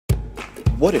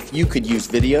What if you could use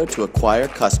video to acquire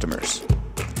customers?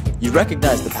 You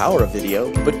recognize the power of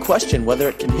video, but question whether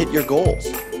it can hit your goals.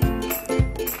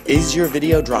 Is your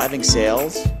video driving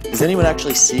sales? Is anyone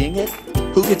actually seeing it?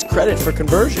 Who gets credit for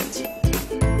conversions?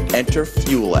 Enter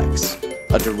FuelX,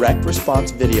 a direct response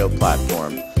video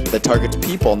platform that targets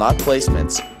people, not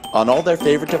placements, on all their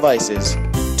favorite devices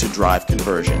to drive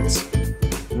conversions.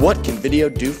 What can video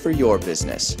do for your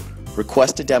business?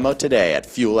 Request a demo today at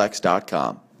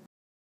fuelx.com.